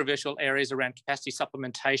the controversial areas around capacity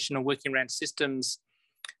supplementation or working around systems.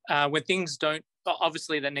 When things don't,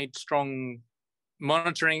 obviously they need strong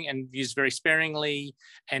monitoring and used very sparingly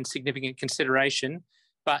and significant consideration,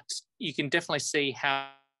 but you can definitely see how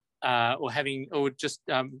or just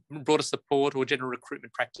broader support or general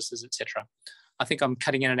recruitment practices, etc. I think I'm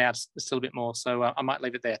cutting in and out still a bit more, so I might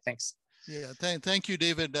leave it there. Thanks. Yeah, thank you,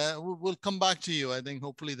 David. We'll come back to you. I think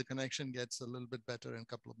hopefully the connection gets a little bit better in a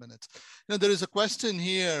couple of minutes. There is a question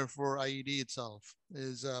here for IED itself.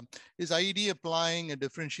 Is IED applying a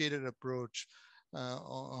differentiated approach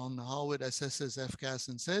on how it assesses FCAS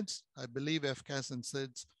and SIDS? I believe FCAS and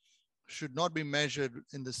SIDS should not be measured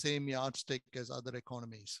in the same yardstick as other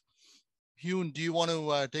economies. Hyun, do you want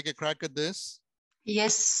to take a crack at this?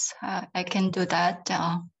 Yes, I can do that.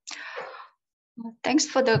 Thanks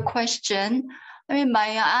for the question. I mean, my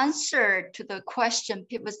answer to the question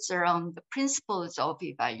pivots around the principles of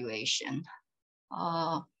evaluation.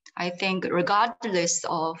 I think regardless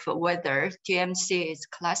of whether DMC is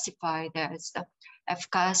classified as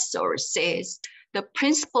FCAS or SIDS, the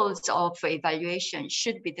principles of evaluation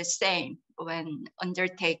should be the same when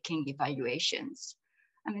undertaking evaluations.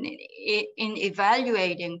 I mean, in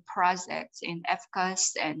evaluating projects in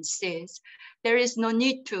FCAS and SIDS, there is no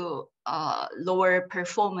need to lower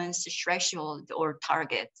performance threshold or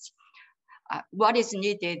targets. What is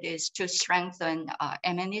needed is to strengthen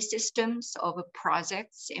M&E systems of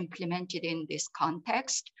projects implemented in this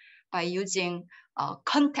context by using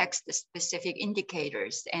context-specific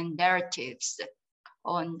indicators and narratives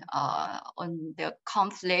on the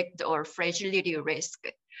conflict or fragility risk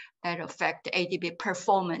that affect ADB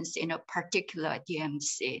performance in a particular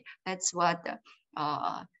DMC. That's what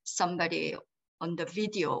somebody on the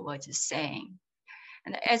video was saying.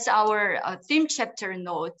 And as our theme chapter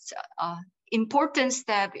notes, important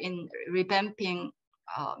step in revamping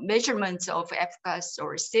measurements of FCAS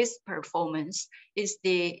or SIDS performance is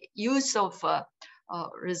the use of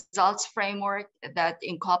results framework that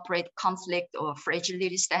incorporate conflict or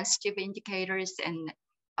fragility sensitive indicators and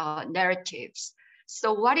narratives.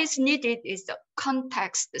 So what is needed is the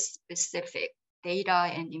context specific data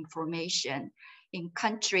and information in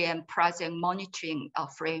country and project monitoring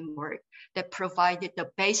framework that provided the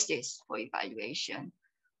basis for evaluation.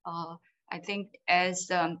 I think as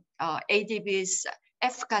ADB's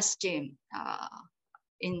FCAS team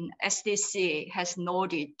in SDC has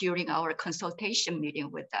noted during our consultation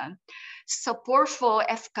meeting with them, support for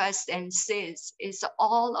FCAS and SIDS is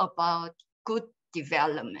all about good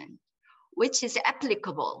development, which is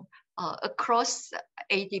applicable across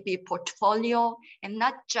ADB portfolio and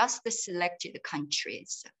not just the selected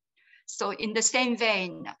countries. So in the same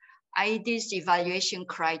vein, IED's evaluation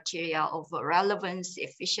criteria of relevance,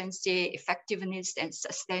 efficiency, effectiveness, and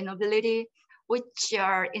sustainability, which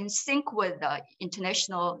are in sync with the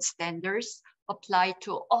international standards, apply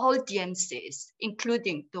to all DMCs,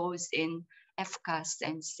 including those in FCAS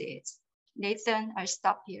and SIDS. Nathan, I'll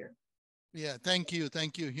stop here. Yeah, thank you,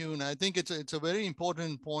 Hyun. I think it's a very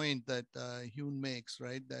important point that Hyun makes,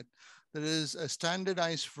 right? That there is a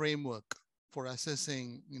standardized framework for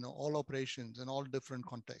assessing, all operations in all different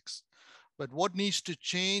contexts. But what needs to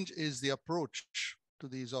change is the approach to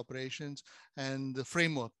these operations and the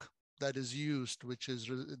framework that is used, which is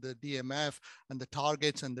the DMF and the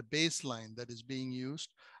targets and the baseline that is being used,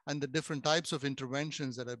 and the different types of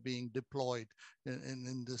interventions that are being deployed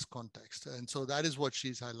in this context. And so that is what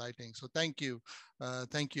she's highlighting. So thank you,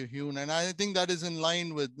 Hyun. And I think that is in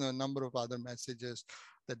line with a number of other messages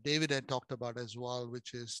that David had talked about as well,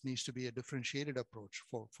 which needs to be a differentiated approach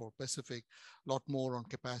for Pacific, a lot more on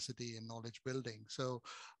capacity and knowledge building. So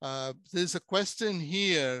there's a question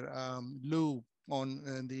here, Lou,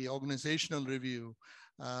 on the organizational review.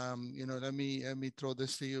 Let me throw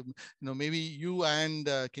this to you. Maybe you and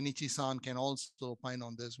Kenichi-san can also opine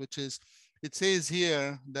on this, which is, it says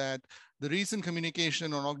here that the recent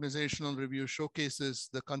communication on organizational review showcases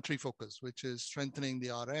the country focus, which is strengthening the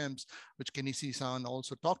RMs, which Kenichi-san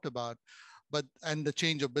also talked about, and the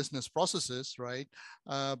change of business processes, right?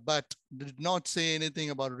 But did not say anything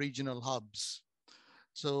about regional hubs.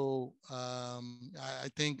 So I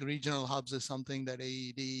think regional hubs is something that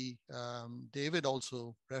AED David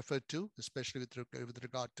also referred to, especially with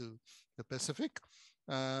regard to the Pacific.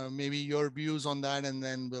 Maybe your views on that, and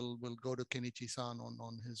then we'll go to Kenichi-san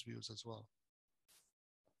on his views as well.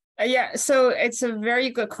 Yeah, so it's a very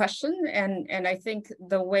good question, and I think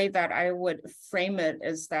the way that I would frame it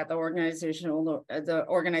is that the organizational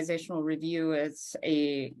review is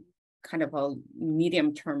a kind of a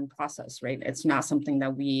medium-term process, right? It's not something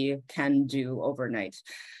that we can do overnight.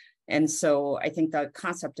 And so I think the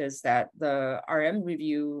concept is that the RM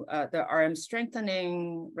review, the RM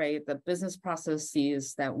strengthening, right, the business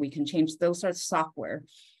processes that we can change, those are software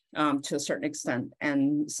to a certain extent,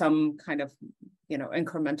 and some kind of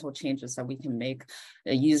incremental changes that we can make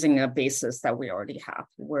using a basis that we already have.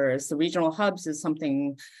 Whereas the regional hubs is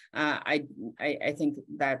something I think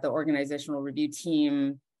that the organizational review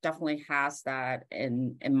team definitely has that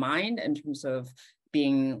in mind in terms of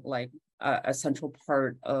being like a central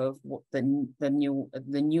part of the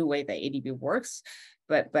new way that ADB works.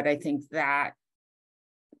 But I think that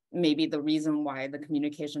maybe the reason why the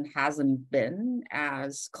communication hasn't been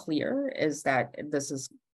as clear is that this is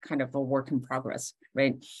kind of a work in progress,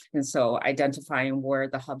 right? And so identifying where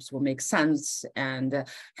the hubs will make sense and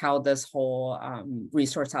how this whole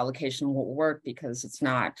resource allocation will work, because it's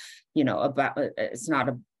not, it's not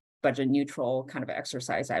a budget neutral kind of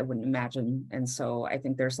exercise, I wouldn't imagine. And so I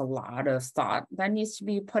think there's a lot of thought that needs to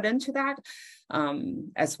be put into that,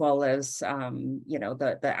 as well as,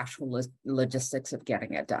 the actual logistics of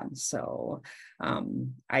getting it done. So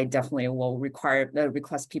I definitely will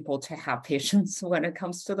request people to have patience when it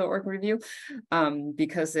comes to the org review,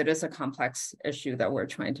 because it is a complex issue that we're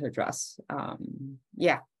trying to address.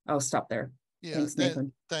 Yeah, I'll stop there. Yeah, thanks,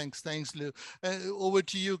 Nathan. Thanks, Lou. Over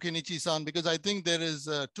to you, Kenichi-san, because I think there is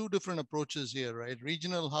two different approaches here, right?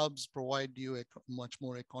 Regional hubs provide you much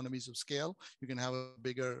more economies of scale. You can have a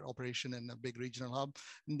bigger operation in a big regional hub.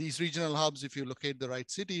 In these regional hubs, if you locate the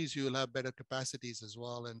right cities, you will have better capacities as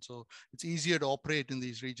well. And so it's easier to operate in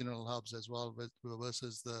these regional hubs as well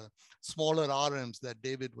versus the smaller RMs that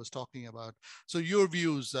David was talking about. So your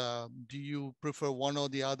views, do you prefer one or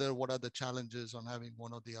the other? What are the challenges on having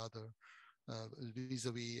one or the other?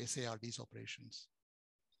 Vis-a-vis SARD's operations?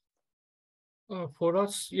 For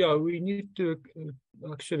us, yeah, we need to,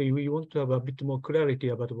 actually, we want to have a bit more clarity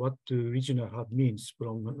about what the regional hub means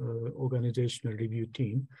from organizational review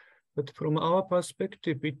team. But from our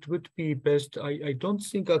perspective, it would be best, I don't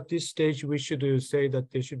think at this stage we should say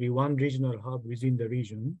that there should be one regional hub within the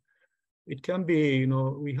region. It can be,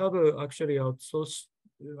 we have actually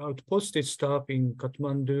outposted staff in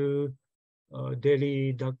Kathmandu,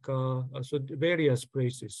 Delhi, Dhaka, so various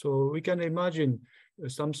places. So we can imagine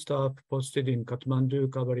some staff posted in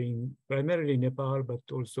Kathmandu covering primarily Nepal, but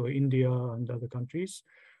also India and other countries.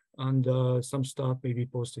 And some staff may be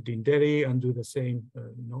posted in Delhi and do the same,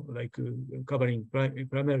 covering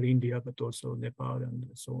primarily India, but also Nepal and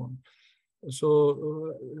so on.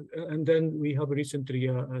 So, and then we have recently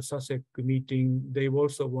a SASEC meeting. They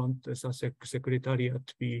also want the SASEC secretariat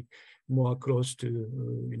to be more close to,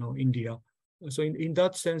 India. So in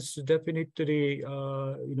that sense, definitely,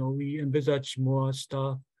 we envisage more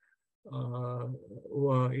staff,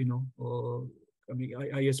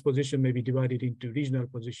 IS position may be divided into regional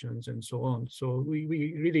positions and so on. So we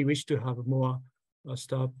really wish to have more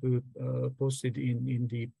staff posted in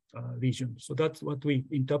the region. So that's what we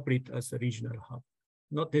interpret as a regional hub.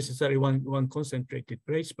 Not necessarily one concentrated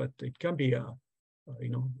place, but it can be,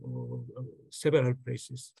 several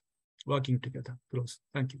places working together close.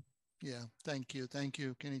 Thank you. Yeah, thank you,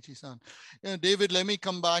 Kenichi-san. David, let me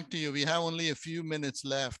come back to you. We have only a few minutes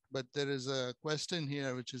left, but there is a question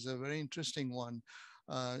here, which is a very interesting one,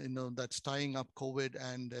 that's tying up COVID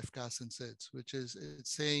and FCAS and SIDS, which is,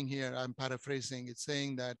 it's saying here, I'm paraphrasing, it's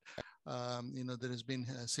saying that, there has been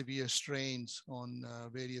severe strains on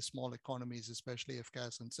various small economies, especially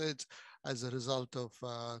FCAS and SIDS, as a result of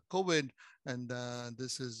COVID. And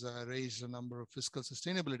this has raised a number of fiscal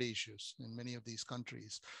sustainability issues in many of these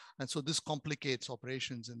countries. And so this complicates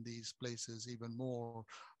operations in these places even more.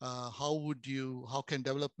 How can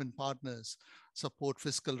development partners support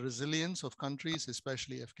fiscal resilience of countries,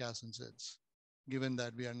 especially FCAS and SIDS, given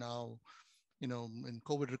that we are now, in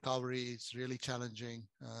COVID recovery, it's really challenging.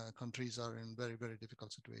 Countries are in very, very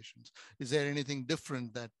difficult situations. Is there anything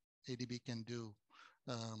different that ADB can do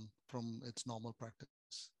from its normal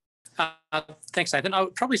practice? Thanks, Nathan. I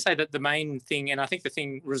would probably say that the main thing, and I think the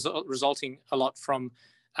thing resulting a lot from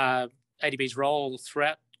ADB's role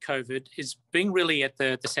throughout COVID, is being really at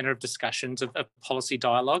the center of discussions of policy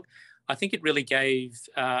dialogue. I think it really gave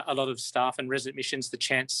a lot of staff and resident missions the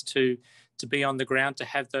chance to be on the ground, to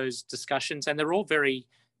have those discussions. And they're all very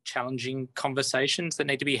challenging conversations that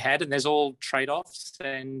need to be had, and there's all trade-offs.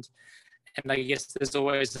 And I guess there's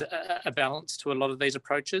always a balance to a lot of these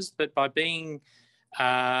approaches. But by being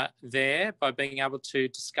there, by being able to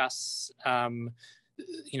discuss, the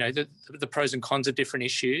pros and cons of different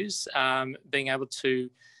issues, being able to,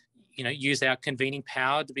 use our convening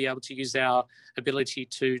power, to be able to use our ability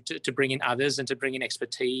to bring in others and to bring in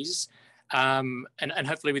expertise, and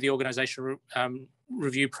hopefully with the organizational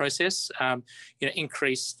review process,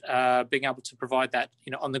 increased being able to provide that,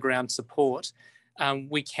 on the ground support.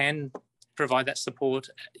 We can provide that support,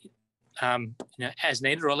 as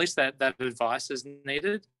needed, or at least that advice is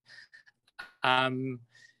needed.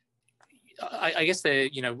 I guess they're,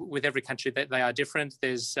 with every country that they are different.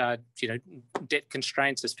 There's, debt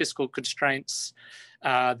constraints, there's fiscal constraints,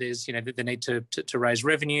 There's the need to raise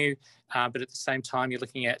revenue, but at the same time you're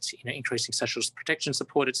looking at increasing social protection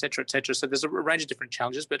support, et cetera, et cetera. So there's a range of different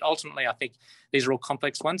challenges, but ultimately I think these are all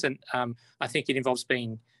complex ones, and I think it involves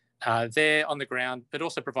being there on the ground, but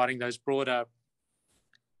also providing those broader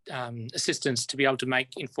assistance to be able to make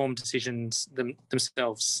informed decisions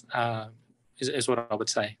themselves, is what I would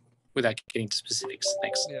say, without getting into specifics.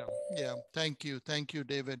 Thanks. Yeah. Thank you,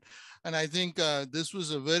 David. And I think this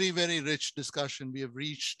was a very, very rich discussion. We have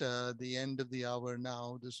reached the end of the hour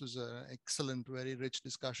now. This was an excellent, very rich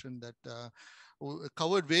discussion that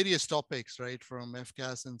covered various topics, right, from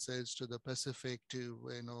FCAS and SAIDS to the Pacific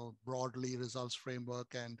to broadly results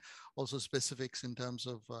framework, and also specifics in terms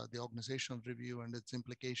of the organizational review and its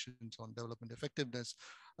implications on development effectiveness,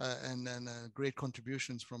 and great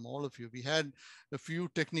contributions from all of you. We had a few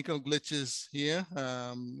technical glitches here.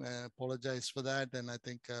 Apologize for that, and I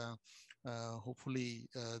think hopefully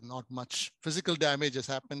not much physical damage has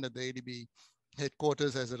happened at the ADB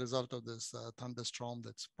headquarters as a result of this thunderstorm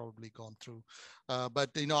that's probably gone through. But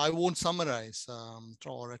I won't summarize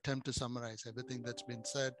or attempt to summarize everything that's been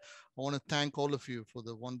said. I want to thank all of you for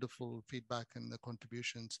the wonderful feedback and the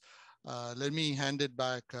contributions. Let me hand it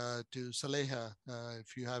back to Saleha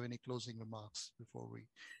if you have any closing remarks before we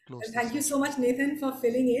close. Thank you so much, Nathan, for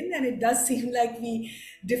filling in. And it does seem like we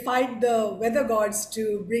defied the weather gods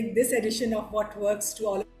to bring this edition of What Works to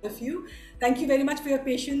all of you. Thank you very much for your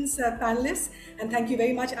patience, panelists. And thank you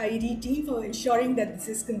very much, IED team, for ensuring that this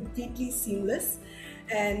is completely seamless.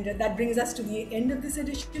 And that brings us to the end of this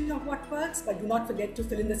edition of What Works, but do not forget to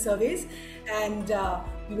fill in the surveys, and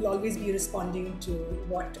we will always be responding to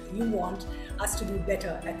what you want us to do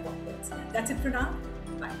better at What Works. That's it for now.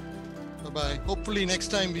 Bye. Bye-bye. Hopefully next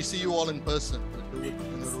time we see you all in person.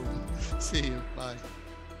 See you. Bye.